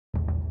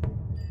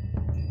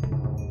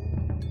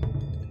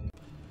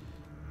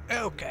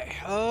Okay.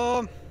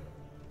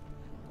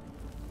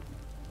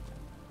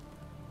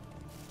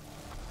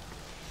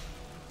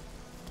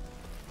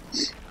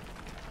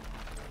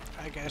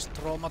 I guess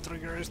trauma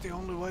trigger is the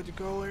only way to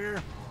go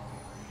here.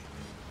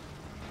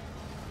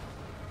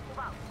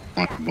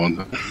 What about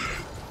that?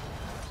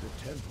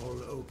 The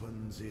temple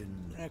opens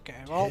in.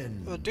 Okay, well,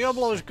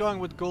 Diablo is going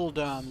with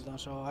Gul'dan,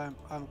 so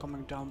I'm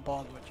coming down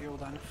bot with you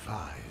then.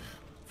 5,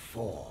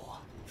 4,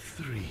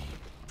 3,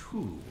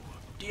 2.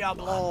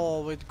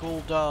 Diablo with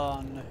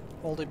Gul'dan.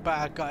 All the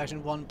bad guys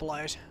in one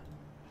place.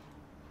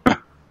 Where's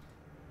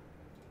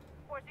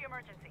the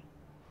emergency?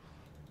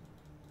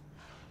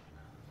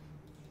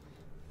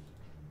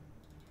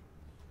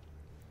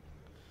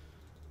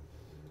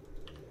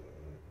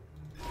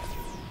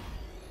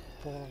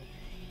 Paul.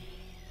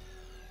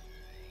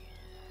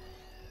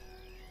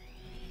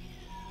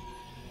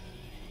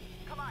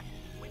 Come on,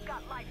 we've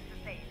got lives to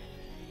save.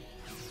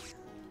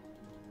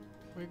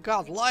 We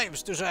got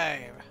lives to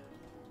save.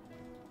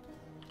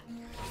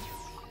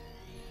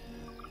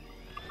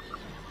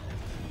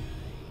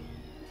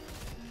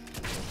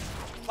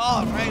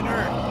 Oh,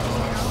 Raider!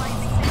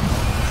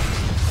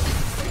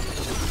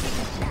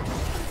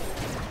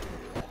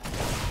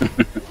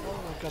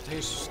 Oh, got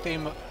his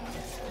steam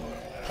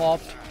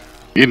popped.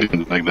 He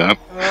didn't like that.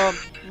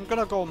 I'm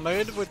gonna go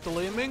mid with the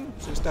Leeming,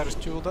 since there is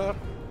two there.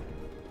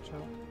 So.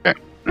 Okay.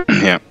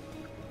 Yeah.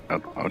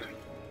 Help out.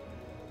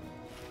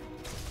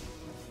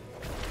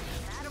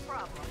 Not a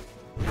problem.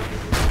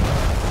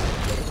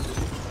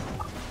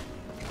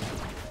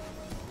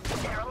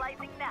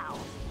 Sterilizing now.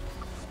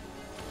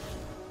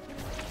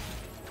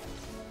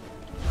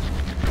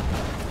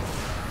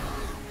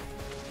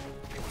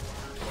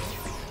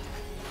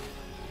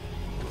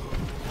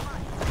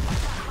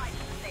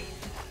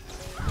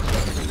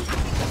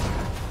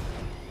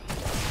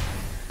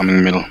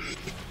 Coming middle.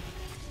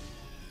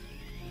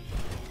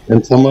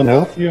 Can someone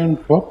help you on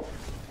top?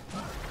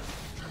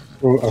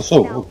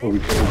 So, okay, we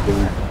can go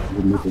in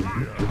the middle.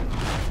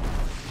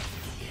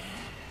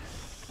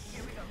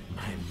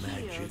 My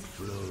magic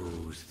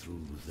flows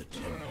through the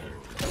temple.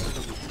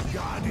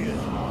 Guardian.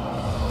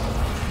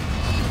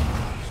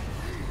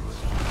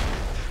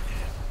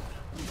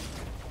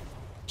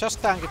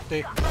 Just tank it,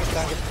 D. Just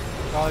tank it.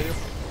 Got you.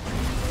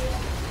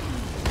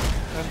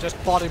 And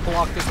just body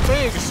block this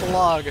big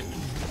slug.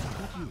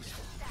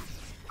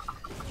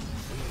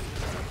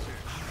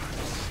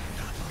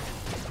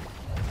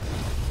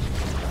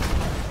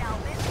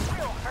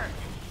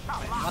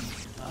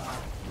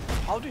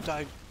 How did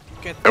I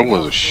get That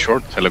was a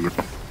short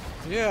telegram.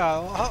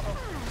 Yeah,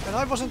 and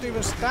I wasn't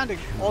even standing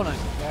on it. I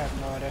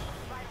have no idea.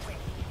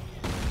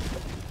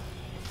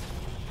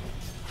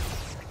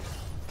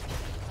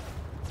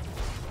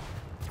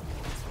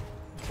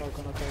 So I'm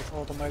gonna take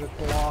automated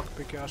block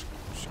because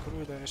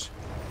screw this.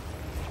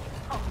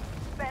 Oh,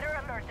 better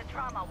alert the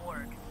trauma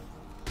ward.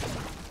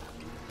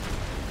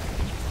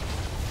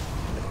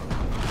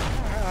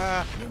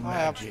 I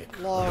have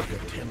block.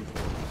 I'm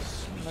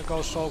gonna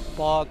go soak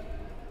bot.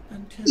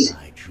 Until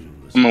I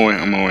choose. I'm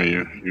away.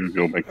 You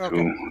go back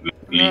to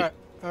lead.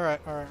 Alright.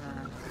 I've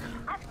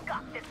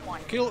got this one.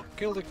 Kill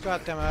the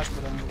goddamn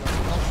Aspen anyway.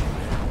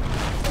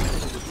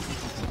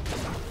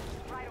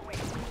 Right away.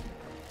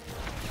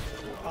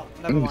 Oh,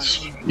 never mind.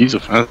 He's a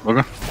fast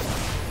bugger.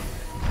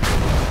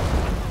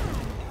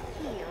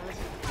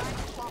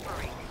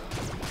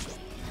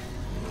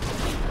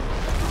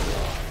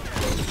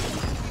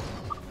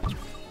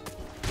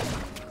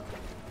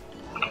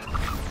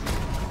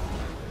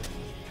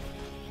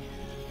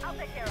 I'll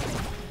take care of it.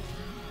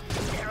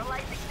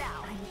 Sterilizing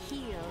now. I'm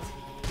healed.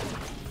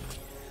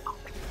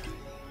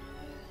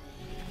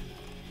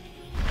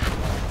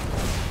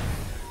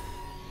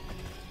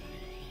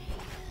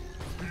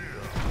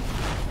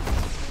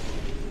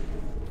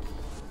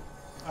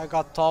 I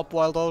got top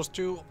while those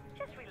two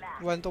Just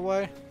relax. went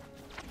away.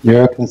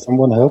 Yeah, can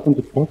someone help on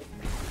the top?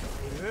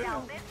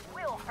 Now this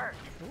will hurt.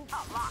 A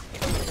lot.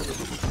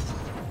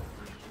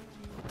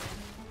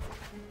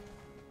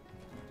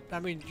 I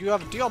mean, you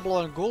have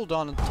Diablo and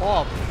Gul'dan on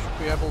top. You should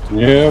be able to.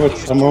 Yeah, but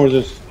somehow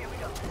just... Here we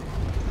go.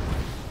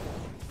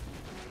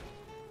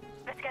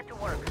 Let's get to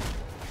work.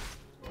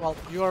 Well,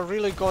 you are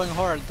really going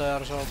hard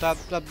there, so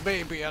that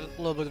may be a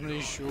little bit of an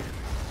issue.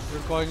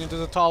 You're going into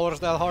the towers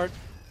that hard.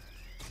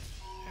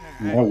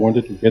 I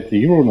wanted to get the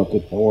hero, not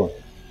the tower.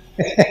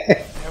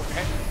 Okay.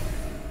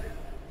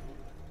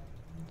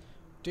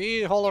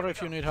 D, holler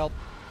if you need help.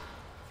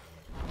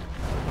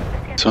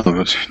 It's all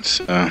good.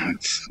 It's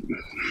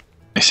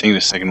I think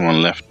the second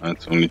one left.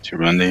 It's only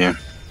Tyrande here.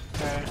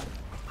 Okay.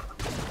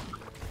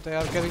 They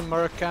are getting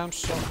merc camps,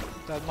 so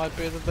that might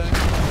be the thing.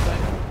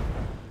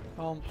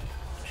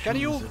 Can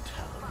you? Choose a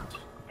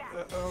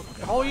talent.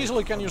 How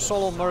easily can you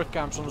solo merc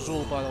camps on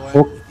Zul, by the way?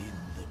 Oh, Within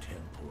the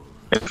temple.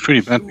 It's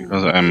pretty bad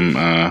because I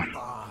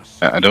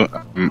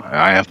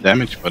have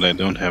damage, but I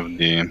don't have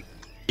the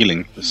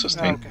healing to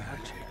sustain. Okay.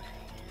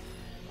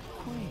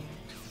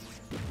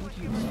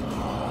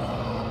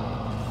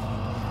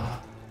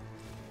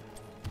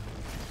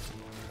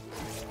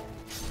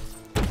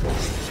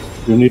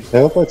 you need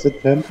help at the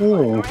temple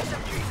or?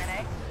 Aggressive treatment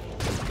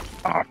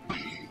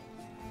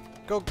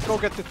go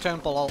get the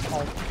temple. I'll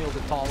kill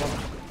the tower.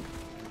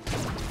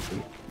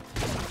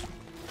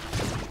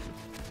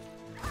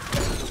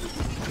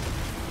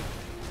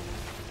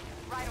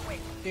 Right away.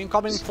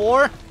 Incoming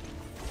 4.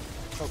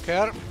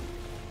 Okay.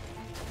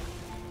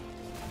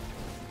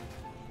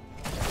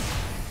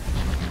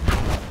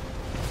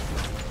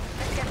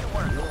 Let's get to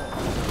work.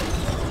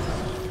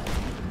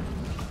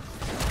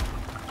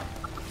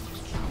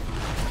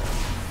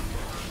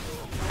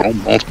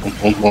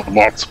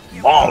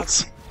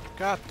 Balls!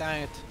 God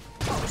dang it.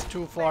 It was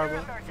too far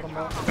from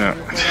Yeah,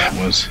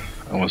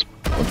 I was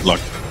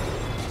blocked.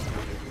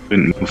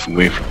 Couldn't move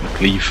away from the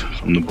cleave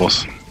from the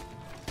boss.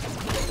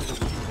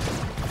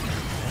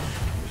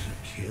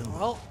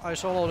 Well, I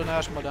soloed an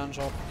Asmodan,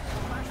 so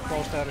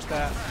suppose there is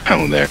that.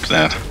 Oh, there's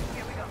that.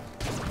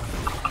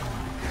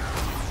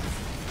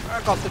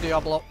 I got the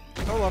Diablo.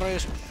 No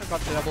worries, I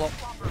got Diablo.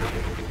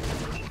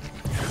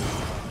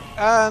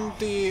 And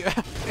the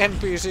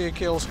NPC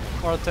kills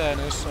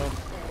Artenis, so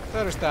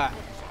there is that.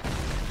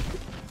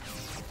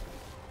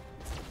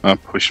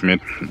 Push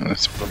mid, I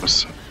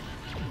suppose.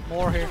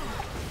 More here.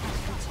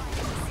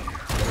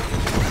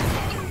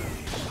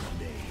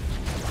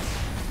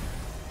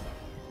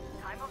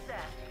 Time of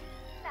death.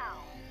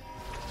 Now.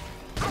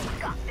 I've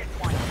got this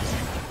one.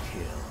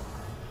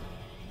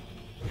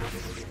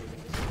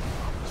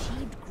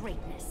 Achieved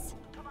greatness.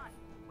 Come on.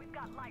 We've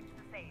got lives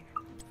to save.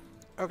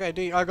 Okay,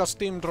 D, I got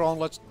Steam Drone,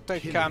 let's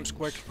take camps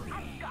quick.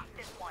 I've got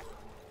this one.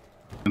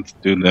 Let's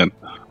do that.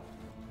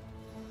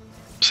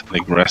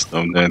 Like rest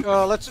of that.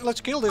 Let's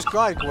kill this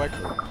guy quick.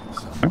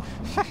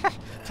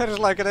 There is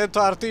like an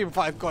entire team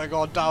fight going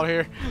on down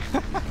here.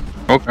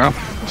 Okay.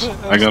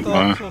 I got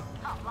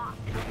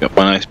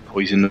my nice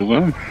poison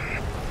over.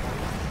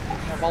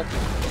 Yeah, well,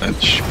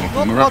 Let's show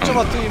not him much of a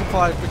around. team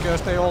fight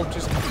because they all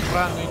just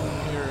ran in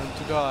here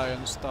to die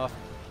and stuff.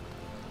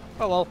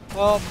 Oh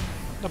well,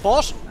 the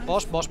boss?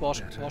 Boss.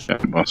 Yeah,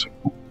 boss.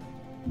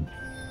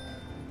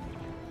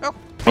 Oh,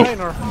 Oh.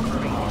 Rainer.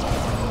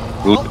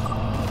 Good.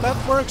 Well,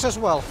 that works as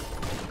well.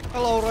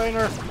 Hello,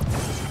 Rainer.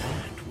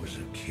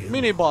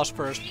 Mini boss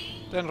first,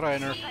 then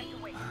Rainer.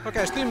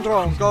 Okay, Steam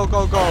Drone, go.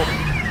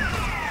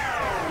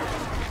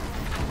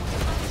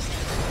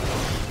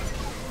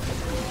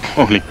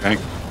 Holy crap.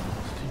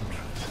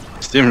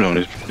 Steam Drone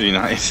is pretty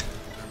nice.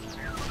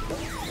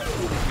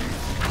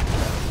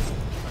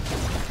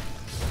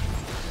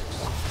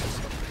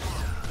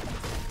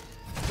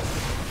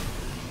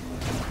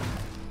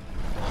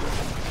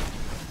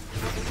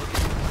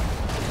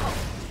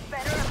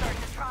 Better alert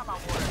the trauma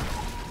ward.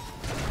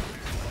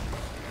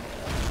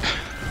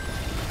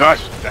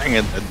 Gosh, dang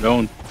it, that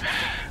drone.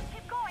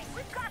 Keep going.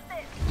 We've got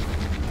this.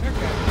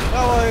 Okay,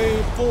 now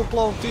a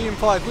full-blown team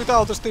fight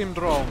without a Steam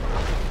Drone.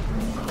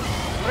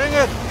 Bring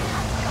it!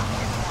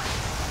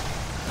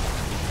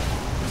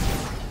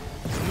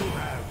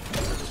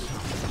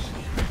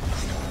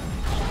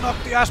 Knock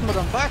the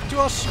Asmodan back to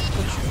us.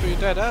 That should be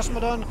dead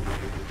Asmodan.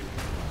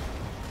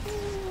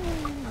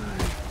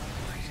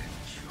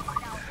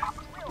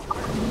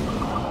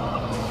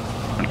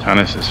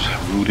 Montanus is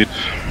rooted.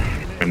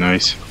 Very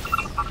nice.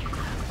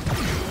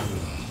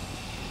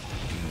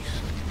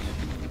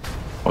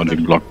 Oh, they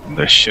blocked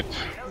their shit.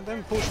 And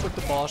then push with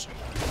the boss.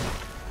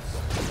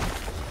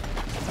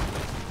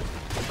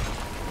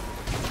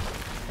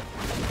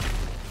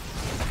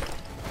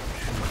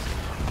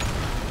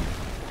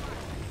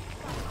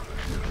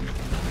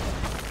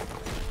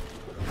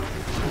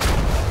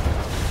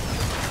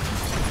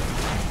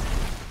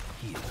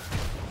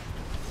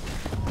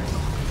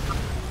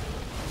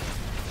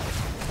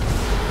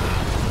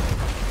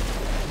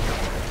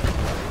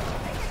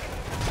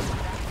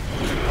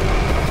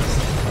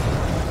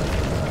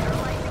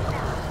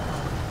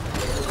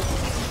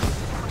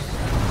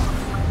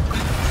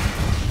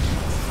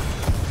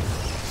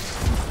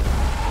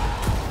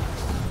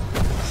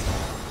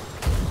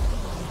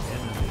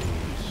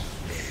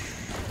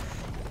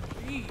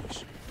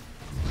 Jeez.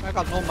 I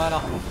got no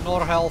mana,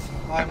 nor health.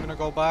 I'm gonna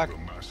go back.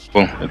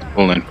 Pull, let's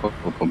pull and pull.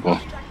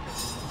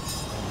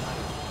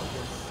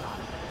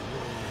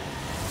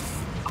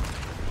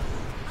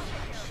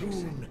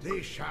 Soon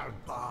they shall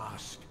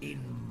bask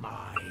in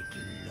my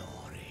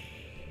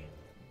glory.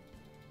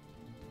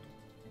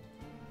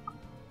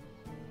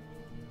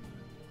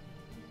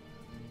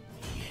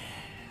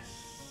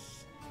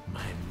 Yes,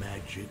 my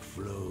magic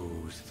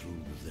flows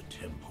through the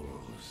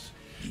temples.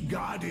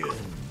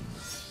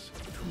 Guardians,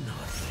 do not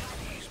let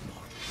these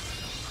mortals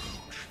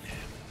approach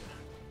them.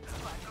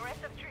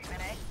 Aggressive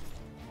treatment, eh?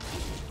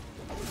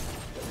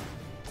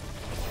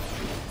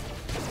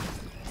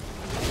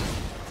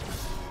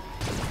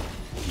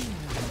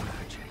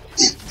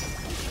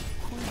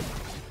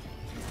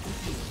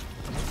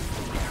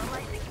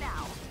 Paralyzing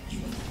now.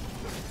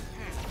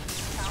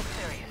 Sounds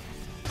serious.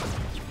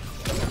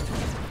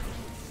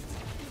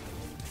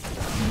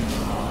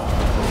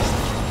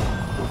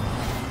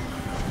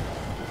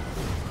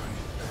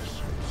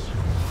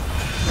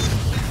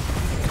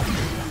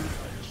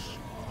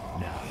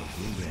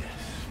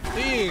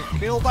 D,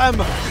 kill them!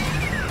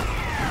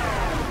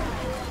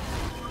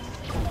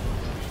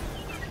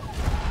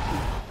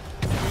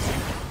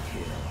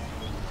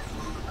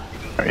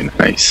 Very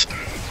nice.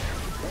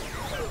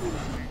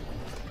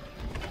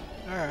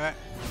 Alright.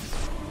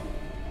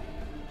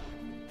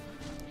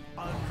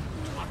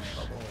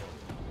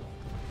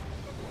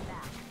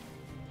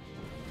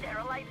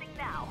 Sterilizing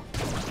now.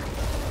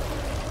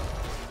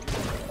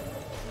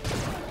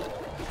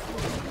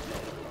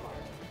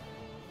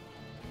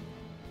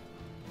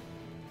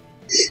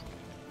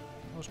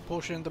 I was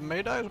pushing the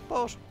mid, I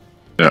suppose.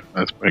 Yeah,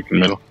 that's breaking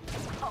middle.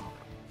 Oh,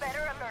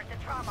 better alert the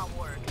trauma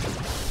ward.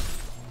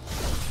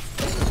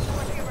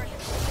 What's the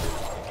emergency?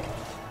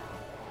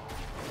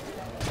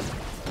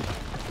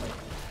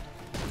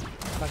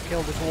 I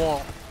killed this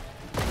wall.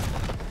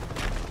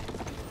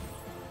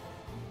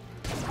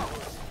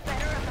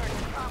 Better alert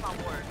the trauma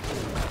ward.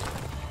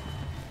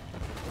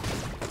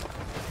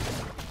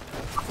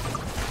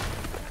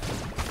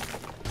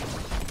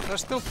 They're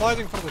still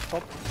fighting for the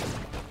top.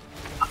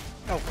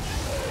 No.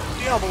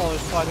 Diablo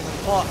is fighting in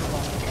the bottom.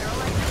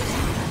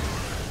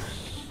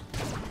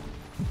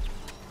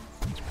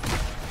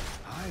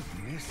 I've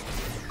missed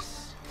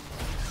this.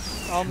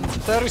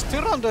 There is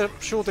Tyrande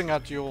shooting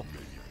at you.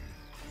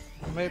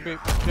 Maybe,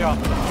 yeah,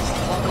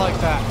 not like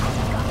that.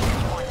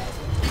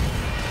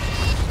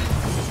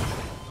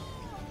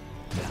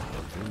 Now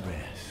the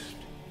rest.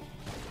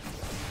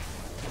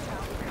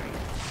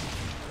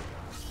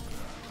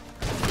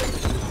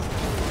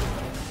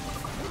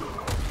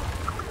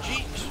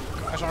 Jeez,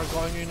 guys are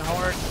going in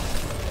hard.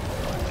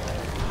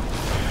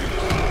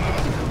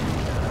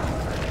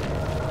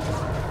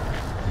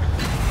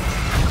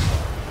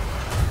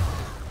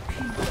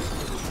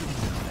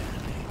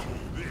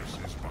 This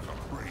is but a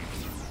prelude.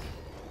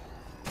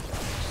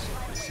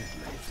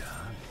 Explicitly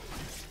done.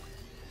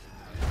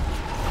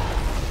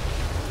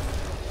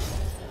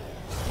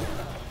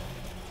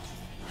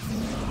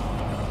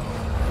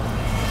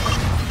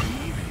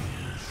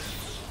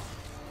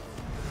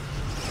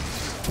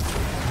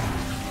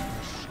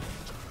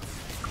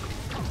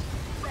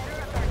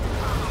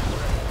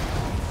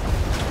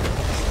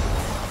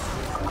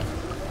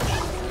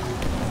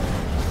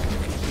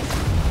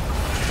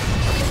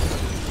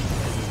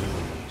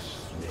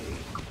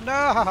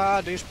 Nah,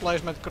 haha,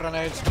 displacement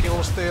grenades,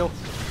 kill steal.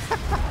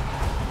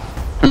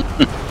 You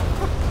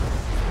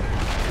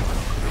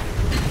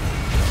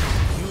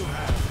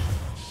have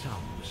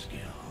some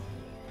skill.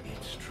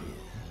 It's true.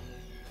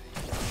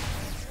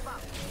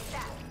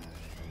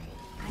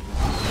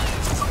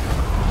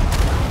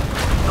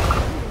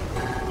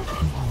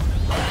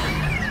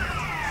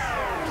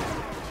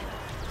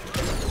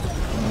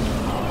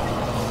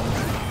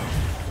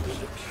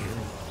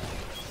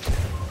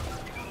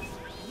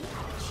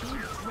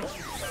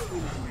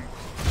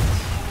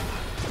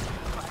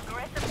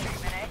 Aggressive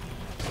treatment, eh?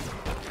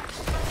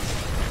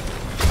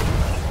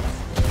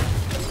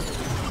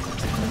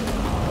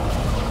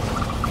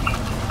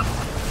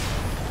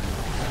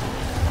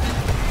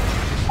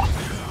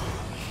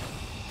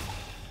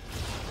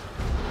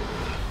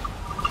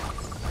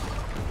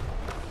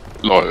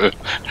 Lol.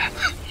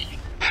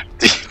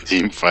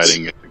 Team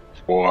fighting at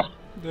 4.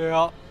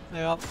 Yeah,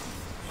 yeah.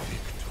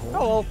 Oh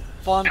well,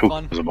 fun, Who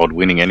fun. was about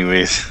winning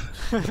anyways.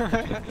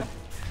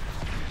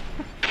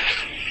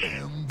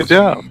 Good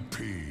job.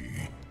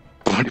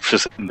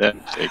 40%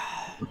 damage take.